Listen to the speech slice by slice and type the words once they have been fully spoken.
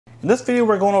In this video,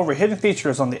 we're going over hidden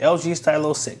features on the LG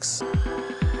Stylo 6.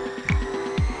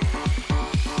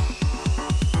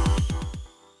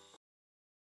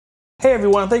 Hey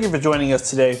everyone, thank you for joining us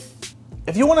today.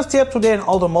 If you want to stay up to date on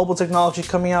all the mobile technology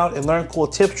coming out and learn cool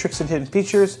tips, tricks, and hidden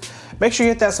features, make sure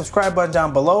you hit that subscribe button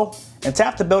down below and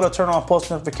tap the bell to turn on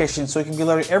post notifications so you can be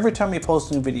alerted every time we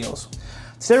post new videos.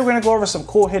 Today we're going to go over some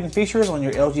cool hidden features on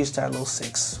your LG Stylo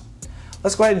 6.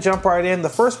 Let's go ahead and jump right in. The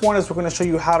first one is we're going to show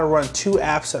you how to run 2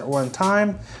 apps at one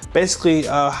time, basically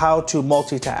how to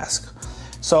multitask.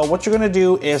 So what you're going to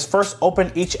do is first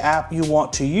open each app you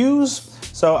want to use.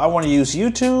 So I want to use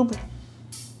YouTube,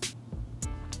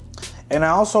 and I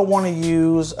also want to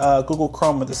use Google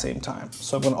Chrome at the same time.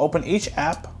 So I'm going to open each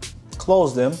app,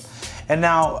 close them, and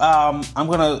now I'm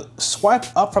going to swipe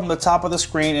up from the top of the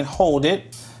screen and hold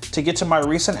it to get to my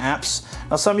recent apps.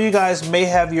 Now some of you guys may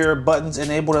have your buttons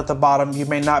enabled at the bottom. You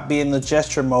may not be in the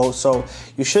gesture mode, so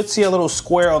you should see a little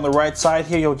square on the right side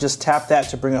here. You'll just tap that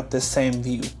to bring up this same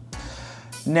view.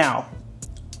 Now,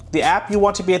 the app you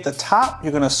want to be at the top,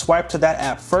 you're going to swipe to that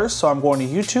app first. So I'm going to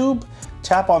YouTube,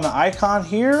 tap on the icon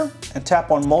here, and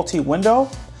tap on multi-window.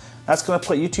 That's going to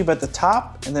put YouTube at the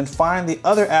top, and then find the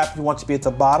other app you want to be at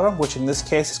the bottom, which in this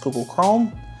case is Google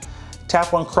Chrome.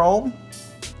 Tap on Chrome.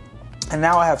 And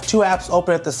now I have 2 apps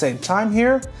open at the same time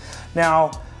here.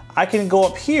 Now I can go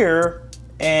up here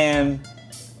and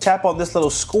tap on this little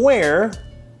square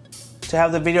to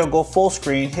have the video go full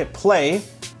screen, hit play,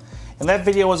 and that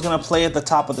video is going to play at the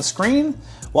top of the screen,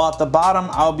 while at the bottom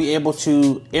I'll be able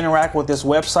to interact with this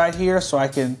website here. So I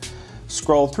can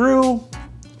scroll through,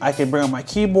 I can bring up my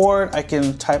keyboard, I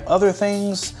can type other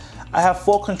things. I have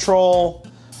full control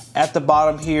at the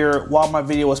bottom here while my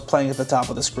video is playing at the top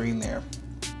of the screen there.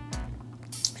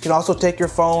 You can also take your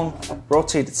phone,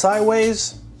 rotate it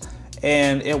sideways,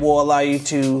 and it will allow you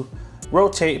to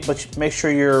rotate, but make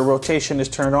sure your rotation is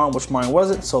turned on, which mine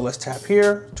wasn't. So let's tap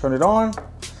here, turn it on.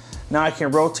 Now I can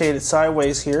rotate it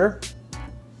sideways here,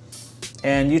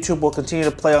 and YouTube will continue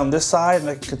to play on this side, and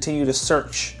I can continue to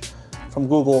search from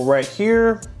Google right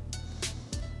here.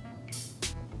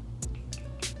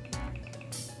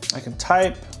 I can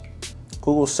type,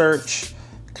 Google search,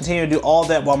 continue to do all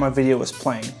that while my video is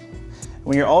playing.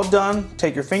 When you're all done,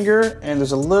 take your finger, and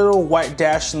there's a little white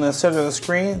dash in the center of the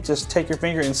screen. Just take your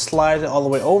finger and slide it all the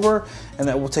way over, and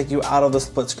that will take you out of the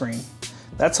split screen.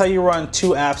 That's how you run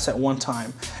 2 apps at one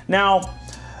time. Now,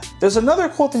 there's another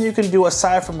cool thing you can do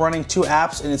aside from running 2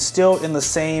 apps, and it's still in the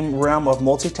same realm of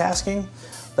multitasking.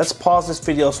 Let's pause this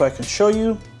video so I can show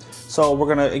you. So we're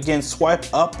gonna again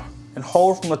swipe up and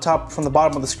hold from the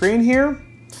bottom of the screen here.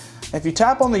 If you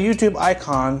tap on the YouTube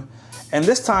icon, and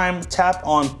this time tap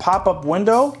on pop-up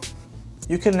window,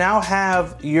 you can now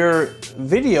have your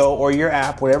video or your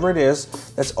app, whatever it is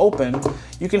that's open,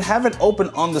 you can have it open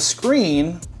on the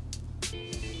screen,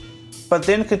 but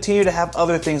then continue to have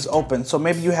other things open. So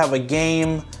maybe you have a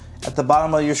game at the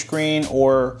bottom of your screen,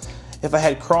 or if I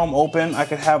had Chrome open, I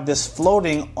could have this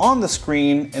floating on the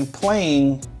screen and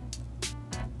playing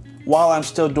while I'm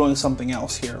still doing something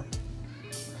else here.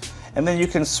 And then you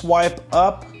can swipe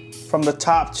up from the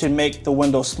top to make the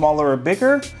window smaller or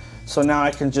bigger. So now I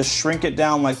can just shrink it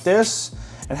down like this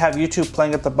and have YouTube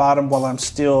playing at the bottom while I'm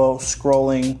still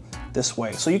scrolling this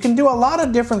way. So you can do a lot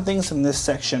of different things in this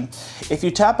section. If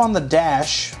you tap on the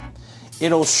dash,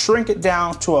 it'll shrink it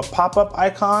down to a pop-up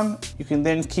icon. You can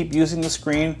then keep using the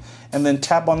screen and then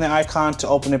tap on the icon to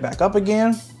open it back up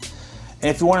again. And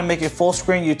if you want to make it full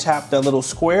screen, you tap that little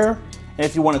square. And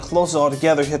if you want to close it all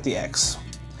together, hit the X.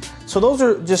 So those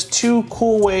are just 2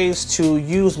 cool ways to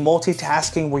use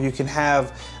multitasking, where you can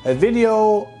have a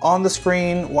video on the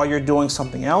screen while you're doing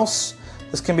something else.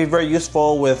 This can be very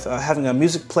useful with having a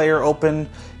music player open,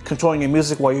 controlling your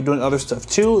music while you're doing other stuff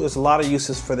too. There's a lot of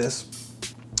uses for this.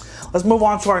 Let's move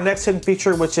on to our next hidden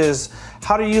feature, which is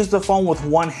how to use the phone with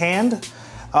one hand,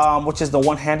 which is the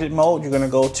one-handed mode. You're going to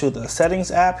go to the settings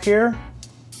app here,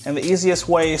 and the easiest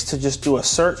way is to just do a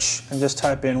search and just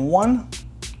type in 1.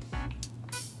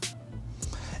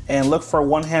 And look for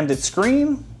one-handed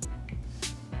screen.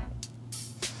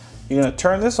 You're gonna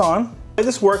turn this on. The way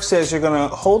this works is you're gonna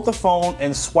hold the phone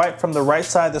and swipe from the right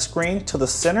side of the screen to the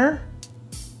center.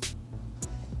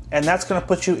 And that's gonna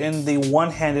put you in the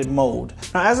one-handed mode.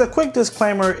 Now, as a quick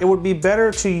disclaimer, it would be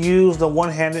better to use the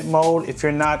one-handed mode if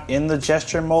you're not in the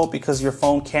gesture mode, because your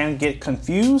phone can get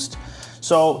confused.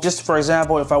 So just for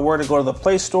example, if I were to go to the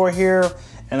Play Store here,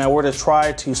 and I were to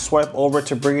try to swipe over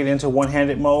to bring it into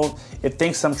one-handed mode, it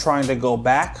thinks I'm trying to go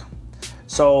back.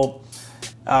 So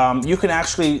you can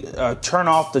actually turn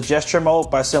off the gesture mode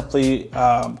by simply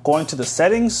going to the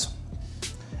settings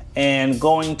and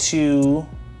going to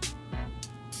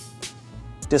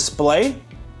display,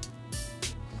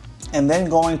 and then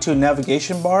going to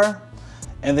navigation bar,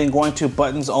 and then going to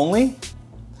buttons only.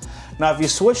 Now if you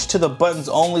switch to the buttons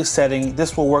only setting,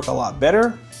 this will work a lot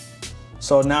better.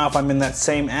 So now if I'm in that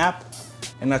same app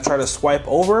and I try to swipe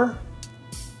over,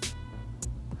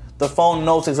 the phone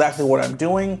knows exactly what I'm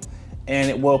doing and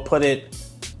it will put it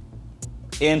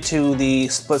into the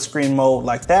split screen mode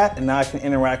like that, and now I can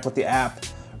interact with the app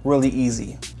really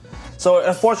easy. So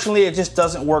unfortunately it just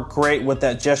doesn't work great with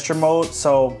that gesture mode,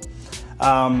 so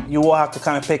you will have to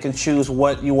kind of pick and choose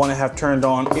what you want to have turned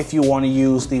on if you want to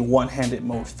use the one-handed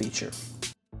mode feature.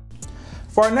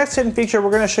 For our next hidden feature,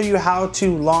 we're going to show you how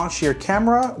to launch your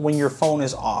camera when your phone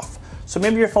is off. So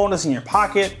maybe your phone is in your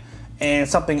pocket and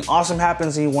something awesome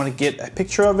happens and you want to get a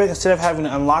picture of it. Instead of having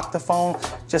to unlock the phone,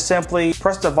 just simply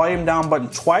press the volume down button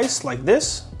twice like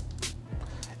this.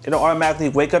 It'll automatically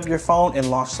wake up your phone and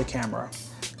launch the camera.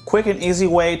 Quick and easy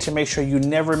way to make sure you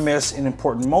never miss an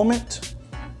important moment.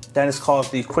 That is called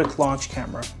the quick launch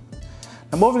camera.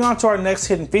 Now moving on to our next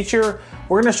hidden feature,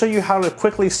 we're going to show you how to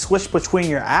quickly switch between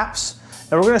your apps.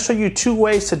 And we're going to show you two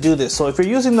ways to do this. So if you're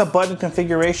using the button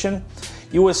configuration,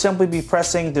 you would simply be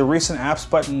pressing the recent apps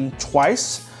button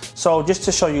twice. So just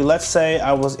to show you, let's say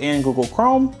I was in Google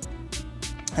Chrome.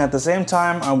 At the same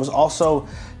time, I was also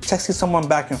texting someone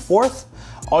back and forth.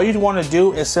 All you'd want to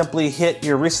do is simply hit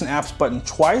your recent apps button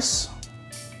twice,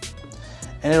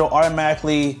 and it'll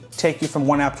automatically take you from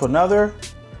one app to another.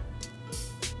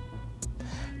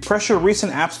 Press your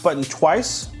recent apps button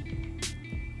twice.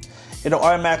 It'll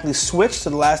automatically switch to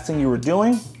the last thing you were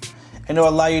doing, and it'll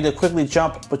allow you to quickly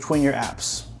jump between your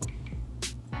apps.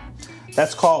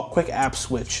 That's called quick app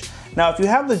switch. Now, if you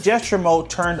have the gesture mode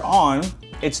turned on,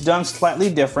 it's done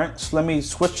slightly different. So let me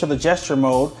switch to the gesture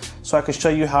mode so I can show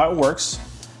you how it works.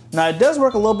 Now, it does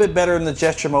work a little bit better in the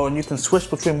gesture mode, and you can switch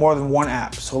between more than one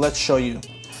app. So let's show you.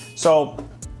 So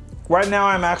right now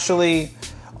I'm actually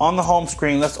on the home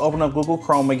screen. Let's open up Google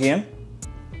Chrome again.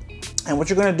 And what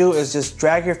you're gonna do is just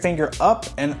drag your finger up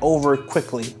and over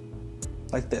quickly,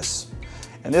 like this.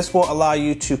 And this will allow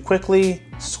you to quickly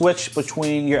switch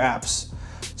between your apps.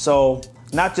 So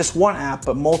not just one app,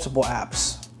 but multiple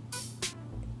apps.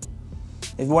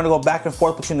 If you wanna go back and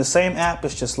forth between the same app,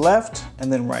 it's just left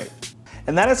and then right.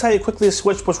 And that is how you quickly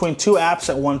switch between two apps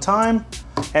at one time,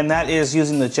 and that is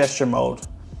using the gesture mode.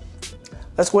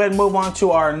 Let's go ahead and move on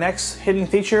to our next hidden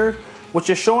feature, which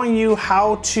is showing you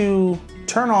how to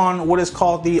turn on what is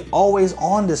called the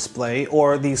AlwaysOn Display,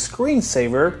 or the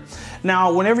screensaver.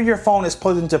 Now, whenever your phone is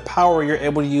plugged into power, you're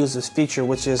able to use this feature,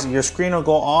 which is your screen will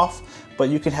go off, but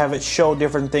you can have it show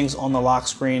different things on the lock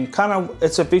screen.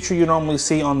 It's a feature you normally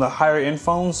see on the higher end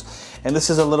phones, and this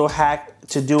is a little hack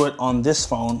to do it on this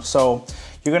phone. So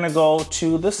you're gonna go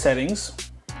to the settings,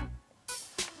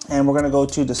 and we're gonna go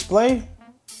to display,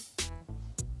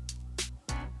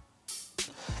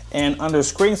 and under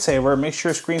screensaver, make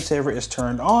sure screensaver is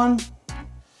turned on.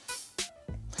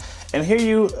 And here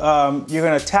you're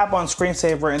gonna tap on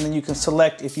screensaver, and then you can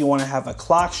select if you wanna have a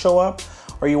clock show up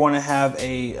or you wanna have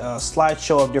a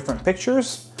slideshow of different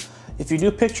pictures. If you do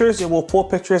pictures, it will pull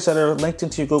pictures that are linked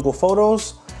into your Google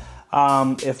Photos.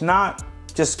 If not,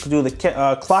 just do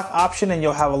the clock option and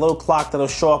you'll have a little clock that'll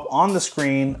show up on the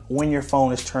screen when your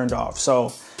phone is turned off.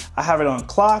 So I have it on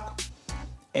clock,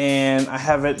 and I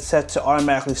have it set to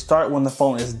automatically start when the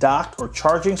phone is docked or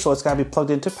charging, so it's got to be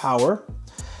plugged into power.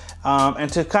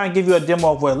 And to kind of give you a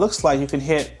demo of what it looks like, you can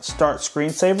hit Start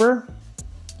Screensaver.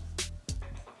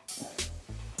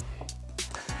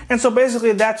 And so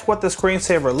basically that's what the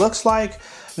screensaver looks like.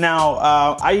 Now,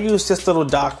 I use this little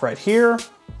dock right here,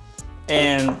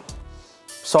 and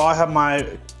so I have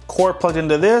my cord plugged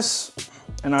into this,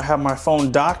 and I have my phone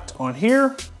docked on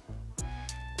here.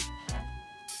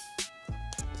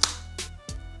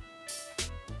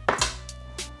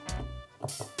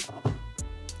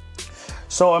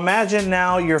 So imagine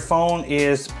now your phone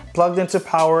is plugged into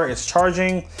power, it's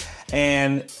charging,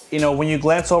 and when you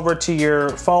glance over to your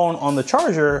phone on the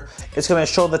charger, it's gonna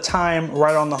show the time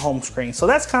right on the home screen. So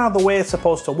that's kind of the way it's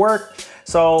supposed to work.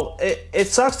 So it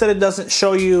sucks that it doesn't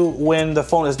show you when the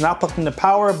phone is not plugged into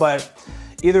power, but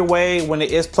either way, when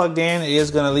it is plugged in, it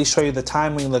is gonna at least show you the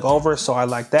time when you look over, so I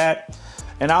like that.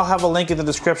 And I'll have a link in the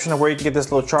description of where you can get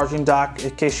this little charging dock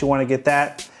in case you wanna get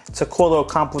that. It's a cool little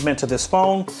complement to this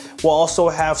phone. We'll also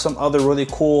have some other really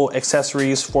cool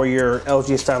accessories for your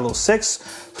LG Stylo 6.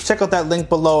 So check out that link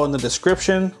below in the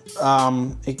description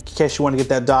in case you want to get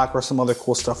that dock or some other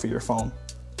cool stuff for your phone.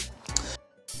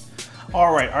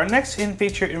 All right, our next hidden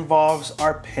feature involves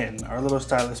our pen, our little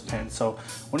stylus pen. So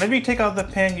whenever you take out the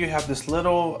pen, you have this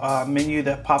little menu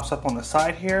that pops up on the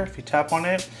side here if you tap on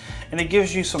it, and it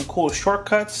gives you some cool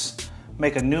shortcuts.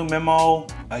 make a new memo,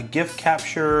 a GIF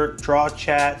capture, draw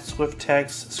chat, swift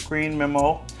text, screen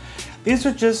memo. These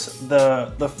are just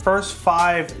the first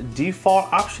 5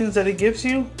 default options that it gives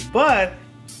you, but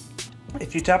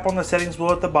if you tap on the settings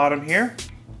wheel at the bottom here,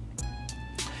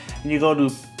 and you go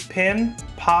to pin,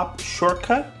 pop,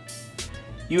 shortcut,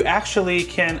 you actually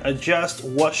can adjust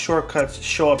what shortcuts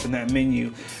show up in that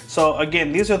menu. So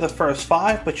again, these are the first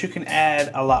 5, but you can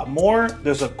add a lot more.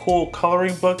 There's a cool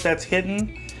coloring book that's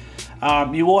hidden.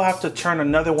 You will have to turn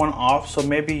another one off, so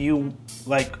maybe you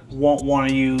won't want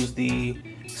to use the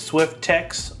swift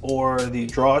text or the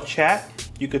draw chat.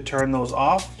 You could turn those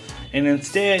off, and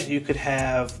instead you could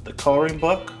have the coloring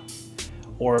book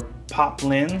or pop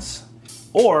lens,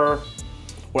 or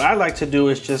what I like to do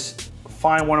is just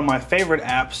find one of my favorite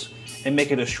apps and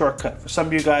make it a shortcut. For some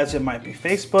of you guys, it might be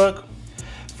Facebook.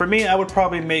 For me, I would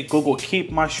probably make Google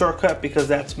Keep my shortcut because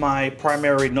that's my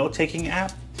primary note-taking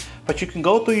app. But you can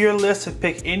go through your list and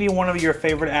pick any one of your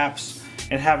favorite apps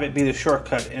and have it be the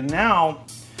shortcut. And now,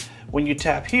 when you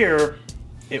tap here,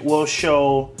 it will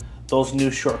show those new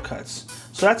shortcuts.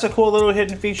 So that's a cool little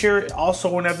hidden feature.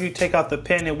 Also, whenever you take out the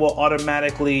pen, it will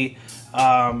automatically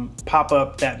pop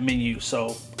up that menu,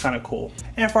 so kind of cool.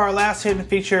 And for our last hidden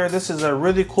feature, this is a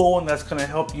really cool one that's going to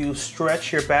help you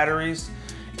stretch your batteries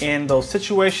in those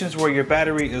situations where your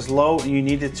battery is low and you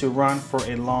need it to run for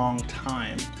a long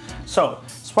time. So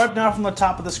swipe down from the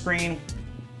top of the screen,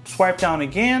 swipe down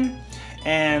again,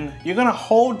 and you're going to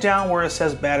hold down where it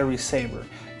says battery saver.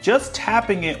 Just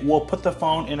tapping it will put the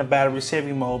phone in a battery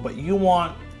saving mode, but you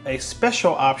want a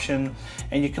special option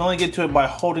and you can only get to it by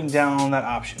holding down on that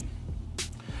option.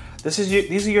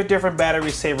 These are your different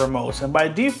battery saver modes, and by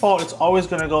default it's always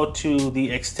going to go to the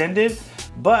extended,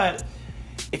 but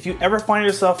if you ever find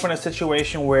yourself in a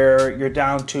situation where you're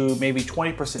down to maybe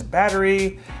 20%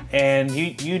 battery and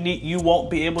you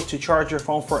won't be able to charge your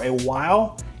phone for a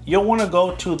while, you'll want to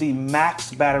go to the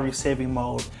max battery saving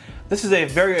mode. This is a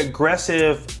very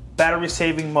aggressive battery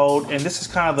saving mode, and this is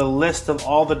kind of the list of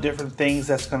all the different things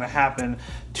that's going to happen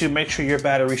to make sure your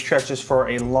battery stretches for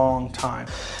a long time.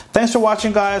 Thanks for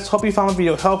watching, guys. Hope you found the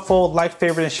video helpful. Like,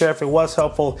 favorite, and share if it was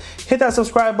helpful. Hit that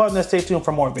subscribe button and stay tuned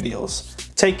for more videos.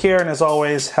 Take care, and as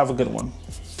always, have a good one.